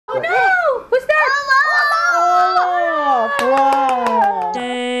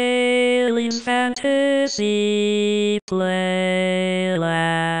Fantasy Playland.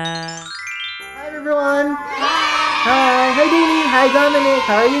 Hi everyone! Hi! Hi Daelene! Hi Dominic!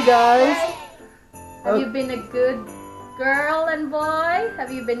 How are you guys? Have you been a good girl and boy?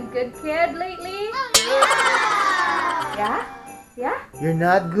 Have you been good kid lately? Yeah? Yeah? You're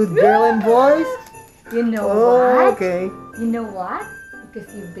not good girl and boys? You know Oh, what? okay. You know what?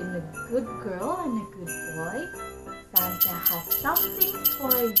 Because you've been a good girl and a good boy, Santa has something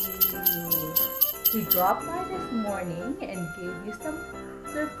for you. He dropped by this morning and gave you some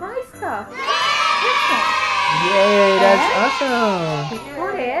surprise stuff. Listen. Yay, that's awesome! He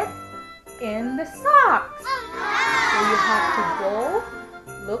put it in the socks. So you have to go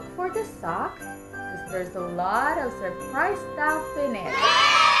look for the socks because there's a lot of surprise stuff in it.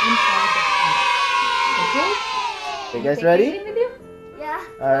 Inside the socks. Okay? You guys ready? Daelene with you? Yeah.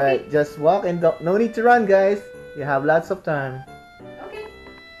 Alright, just walk and no need to run, guys. You have lots of time. Okay.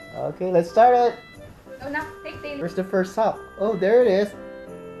 Okay, let's start it. Go now. Take Daelene. Where's the first sock? Oh, there it is.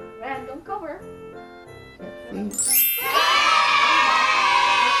 Ren, don't cover. See?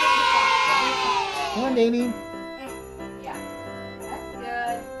 Come on, Daelene. Yeah. That's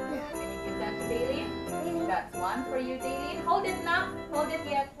good. Can you give that to Daelene? That's one for you, Daelene. Hold it now. Hold it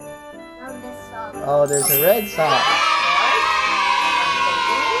yet. Oh, there's a red sock.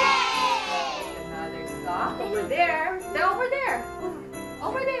 Another sock over there. They're over there.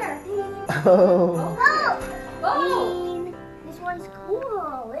 Over there. Oh. Oh. This one's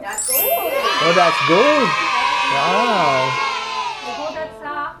cool. That's gold. Oh, that's gold. Wow. Hold that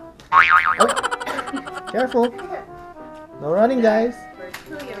sock. Oh, careful. No running, guys. First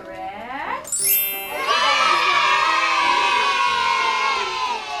to your red.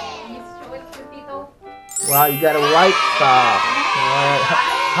 Can you show it to Tito? Wow, you got a white sock. Alright.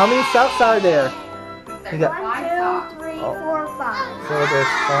 How many socks are there? You got 1, 2, 3, 4, 5. So there's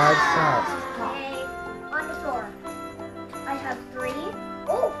 5 socks. Okay. On the floor. I have 3.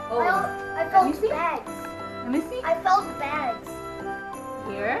 Oh, Oh. I Let me felt see. bags. Let me see. I felt bags.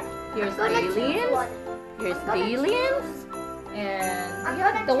 Here's I'm gonna choose Daelene's. one. Here's I'm gonna Daelene's. And I'm you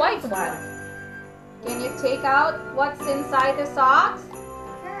have gonna the white choose one. Can you take out what's inside the socks?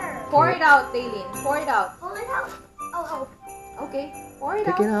 Sure. Pour it out, Daelene. Pour it out. Pull it out. I'll help. Okay. Pour it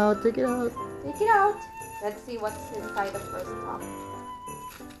Take out. it out, take it out. Take it out. Let's see what's inside the first sock.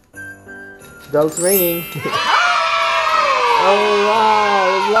 Bells ringing. Oh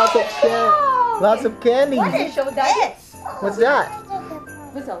wow, lots of lots of candy. What is show that? What's that?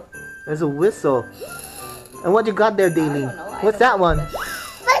 Whistle. There's a whistle. And what you got there, I don't Daelene? know. What's that one?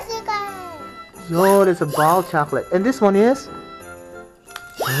 Bicycle. Oh, there's a ball chocolate. And this one is?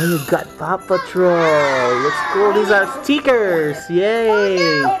 Oh, you got Paw Patrol. Let's go. These are stickers. Yay.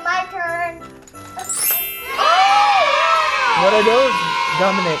 Okay, my turn. What are those,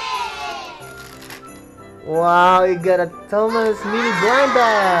 Dominic? Wow, you got a Thomas mini blind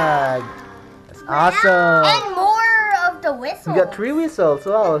bag. That's awesome. And more of the whistle. You got 3 whistles.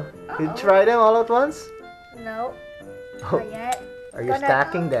 Wow. You try them all at once? No. Oh, Not yet. are you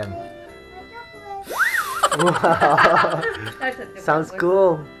stacking them? Wow. That's a different Sounds whistle.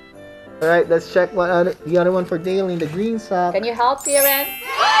 cool. Alright, let's check the other one for Daelene, the green sock. Can you help here, Ren?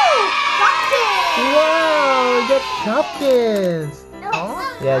 Wow, you got Shopkins.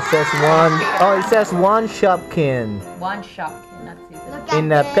 Oh. Yeah, it says one. Oh, it says one Shopkin One shop. Not season.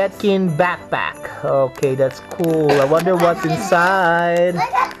 in a Petkin backpack. Okay, that's cool. I wonder what's inside. Look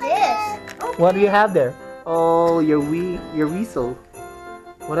at this. What do you have there? Oh, your weasel.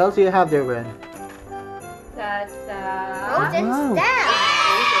 What else do you have there, Ren? That's Frozen Wow. stamp.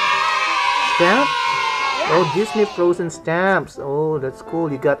 Stamp? Yeah. Oh, Disney frozen stamps. Oh, that's cool.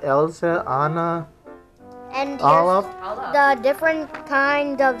 You got Elsa, Anna, And here's Olaf. the different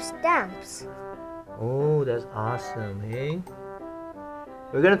kind of stamps. Oh, that's awesome, hey?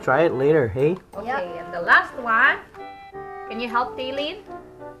 We're gonna try it later, hey? Okay, and the last one. Can you help Daelene?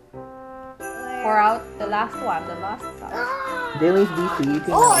 Pour out the last one, the last sauce. Daily's busy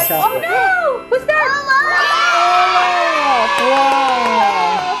eating Oh, the it's chocolate. No! Who's that?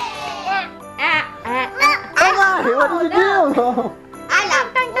 Olaf, what did you do? I love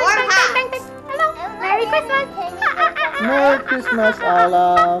Hello, Merry Christmas. Merry Christmas,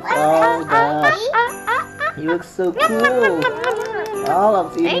 Olaf. Oh gosh, you look so cool.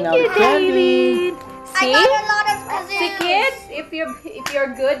 Olaf's eating Thank all you, the candy. Daelene. I See? got a lot of presents. See, kids, if you're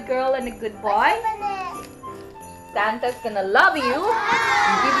a good girl and a good boy, Santa's gonna love you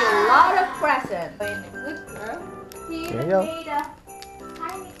and give you a lot of presents. And a good girl, he There you go. made a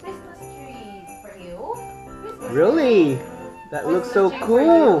tiny Christmas tree for you. Christmas Really? That looks so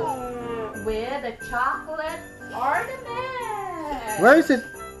cool. with a chocolate ornament. Where is it?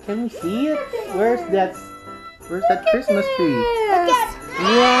 Can we see it? Where's that Christmas tree? Yes.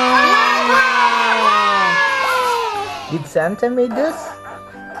 Wow! Did Santa made this?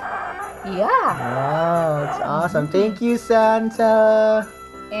 Yeah. Wow, it's awesome. Thank you, Santa.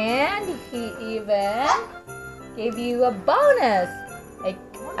 And he even gave you a bonus. Like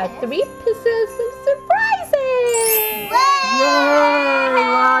 3 pieces of surprises. Yay!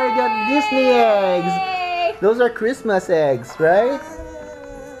 Wow, you got Disney eggs. Yay. Those are Christmas eggs, right?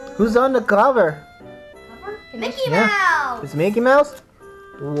 Who's on the cover? Mickey Yeah. Mouse. It's Mickey Mouse?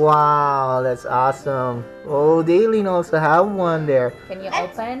 Wow, that's awesome. Oh, Daelene also have one there. Can you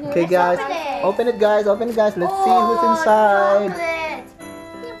open it? Okay, guys. Open it, guys. Open it, guys. Let's see who's inside. Chocolate.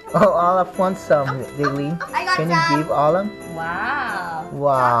 Oh, Olaf wants some, Daelene. I got Can you some. give Olaf? Wow.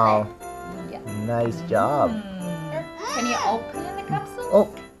 Wow. Yeah. Nice job. Can you open the capsule? Oh,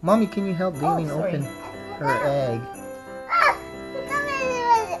 Mommy, can you help Daelene sorry. open her egg?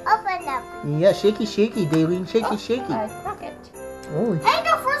 Open up. Yeah, shaky, shaky, Daelene. Shaky, shaky. Crack it. Oh, Hey,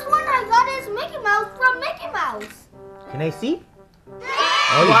 the first one I got is Mickey Mouse from Mickey Mouse. can I see?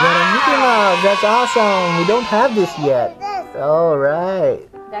 Oh, you got a Mickey Mouse. That's awesome. We don't have this yet. All right.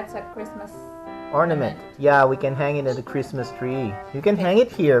 That's a Christmas Ornament. Yeah, we can hang it at the Christmas tree. You can hang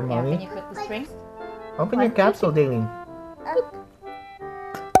it here, Yeah, Mommy. can you put the strings? Open your capsule, Daelene.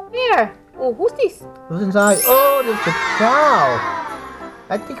 Here. Oh, who's this? Who's inside? Oh, there's the cow.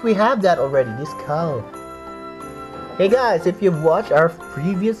 I think we have that already, this cow. Hey guys, if you've watched our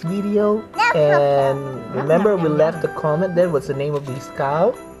previous video and remember we left a comment there, what's the name of this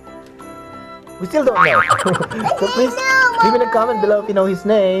cow? We still don't know. So please leave in a comment below if you know his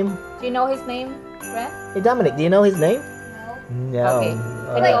name. Do you know his name, Brett? Hey Dominic, do you know his name? No. Okay.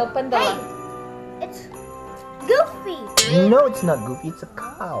 Can you open the one? It's Goofy. No, it's not Goofy, it's a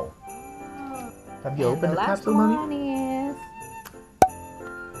cow. Have you opened the capsule, Mommy? One is...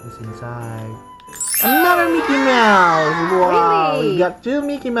 What's inside? Another Mickey Mouse! Wow, Really? we got 2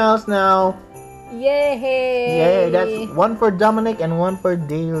 Mickey Mouse now. Yay! Yay, that's one for Dominic and one for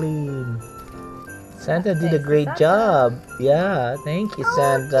Daelene. Santa did a great job. Yeah, thank you,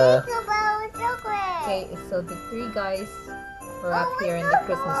 Santa. Okay, so the 3 guys are up here in the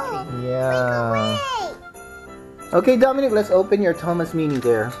Christmas tree. Yeah. Okay, Dominic, let's open your Thomas Mini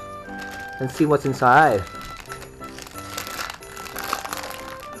there and see what's inside.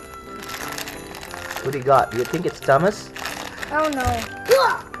 What do you got? Do you think it's Thomas? Oh no.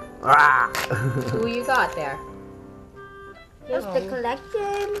 Ah. Who you got there? Here's the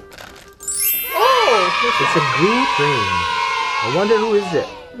collection. Oh! It's a green train. I wonder who is it?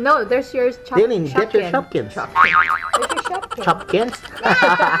 No, there's your Daelene, get your Shopkins. There's your Shopkins. Chopkins?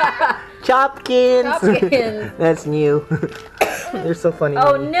 Chopkins! Chopkins. That's new. They're so funny.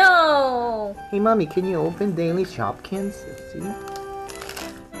 Oh Mommy. no! Hey, Mommy, can you open Daelene's Shopkins? Let's see.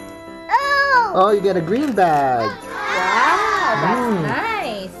 Oh. Oh, you got a green bag. Wow, that's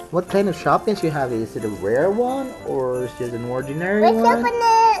nice. What kind of Shopkins you have? Is it a rare one or is it an ordinary Let's one? open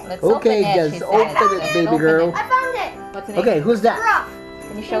it. Let's Okay, open it, just she open said. it, Let's baby open girl. it. I found it. What's the name? Okay, who's that? Scruff.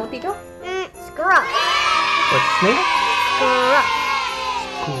 Can you show it, Tito? Scruff. What's his name?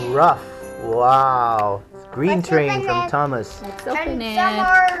 Scruff. Wow. It's Green Let's Train open from it. Thomas. Let's open And it. some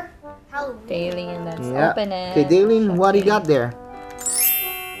are Halloween. Daelene, let's Yeah. open it. Okay, Daelene, what do you got there?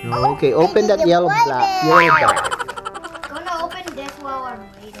 Okay, open that yellow bag. Gonna open this while I'm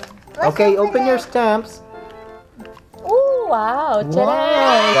waiting. Okay, open your stamps. Oh wow! Wow,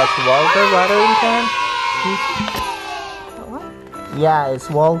 Ta-da! that's Walter watering can. What? Yeah, it's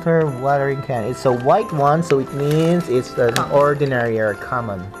Walter watering can. It's a white one, so it means it's an ordinary or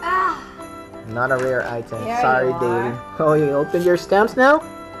common, Ah. not a rare item. There Sorry, you are. Daelene. Oh, you opened your stamps now?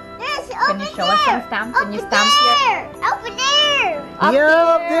 Yes, Can you show us some stamps? Can you stamp here? Over there. Up Yeah,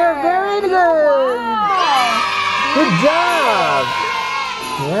 up there. there. Very good. Wow! Good job.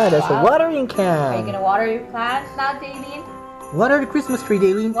 Yeah, that's a Wow. watering Are you can. gonna water your plants now, Daelene? Water the Christmas tree,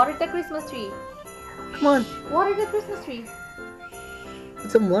 Daelene. Water the Christmas tree. Come on, Water the Christmas tree.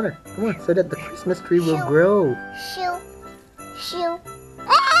 put some water. Come on, so that the Christmas tree will grow. Shoo. Shoo.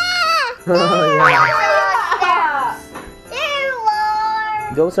 Ah! Oh, yeah. There you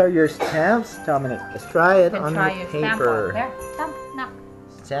are. Those are your stamps, Dominic. Let's try it You can on try the your stamp on paper. there. Stamp, no.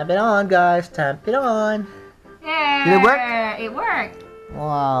 Stamp it on, guys. Stamp it on. There. Did it work? It worked.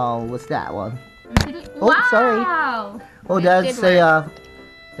 Wow, what's that one? Oh, Wow. sorry. Oh, It that's did a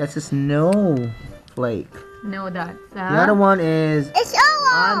that's a snowflake. No, that's The other one is It's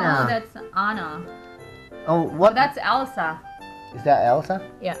Olaf. No, Anna. that's Anna. Oh, Oh, what that's Elsa. is that? Elsa?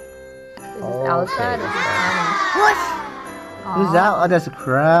 Yeah. This is Okay. Elsa. This is Anna. Whoosh. Who's that? Oh, that's a It's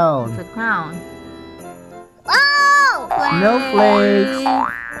crown. a crown. Oh. Snowflakes.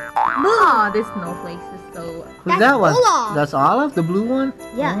 Oh, the snowflakes is so... Who's That's that one? Olaf. That's Olaf, the blue one?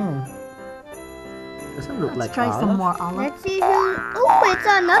 Yeah. Oh. Doesn't look Let's like try Olaf. some more, Olaf. Let's see who. Oh, it's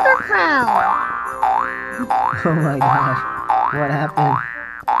another crown. Oh my gosh. What happened?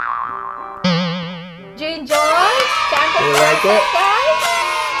 Do you enjoy Santa's You like it? guys?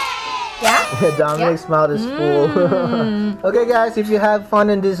 Yeah? Dominic's mouth is full. Mm. Okay guys, if you have fun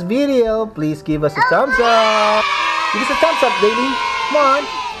in this video, please give us a thumbs up. Give us a thumbs up, baby. Come on.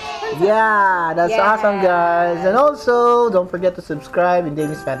 Yeah, that's Yes. awesome guys. And also, don't forget to subscribe in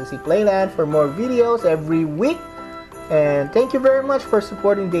Daily's Fantasy Playland for more videos every week. And thank you very much for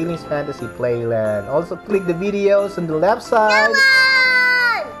supporting Daily's Fantasy Playland. Also, click the videos on the left side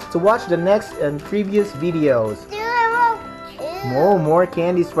to watch the next and previous videos. More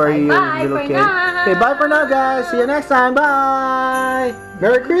candies for you, Bye little for kid. now. Okay, bye for now, guys. See you next time. Bye.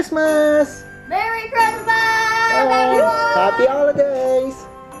 Merry Christmas. Merry Christmas, Bye. everyone. Happy holidays.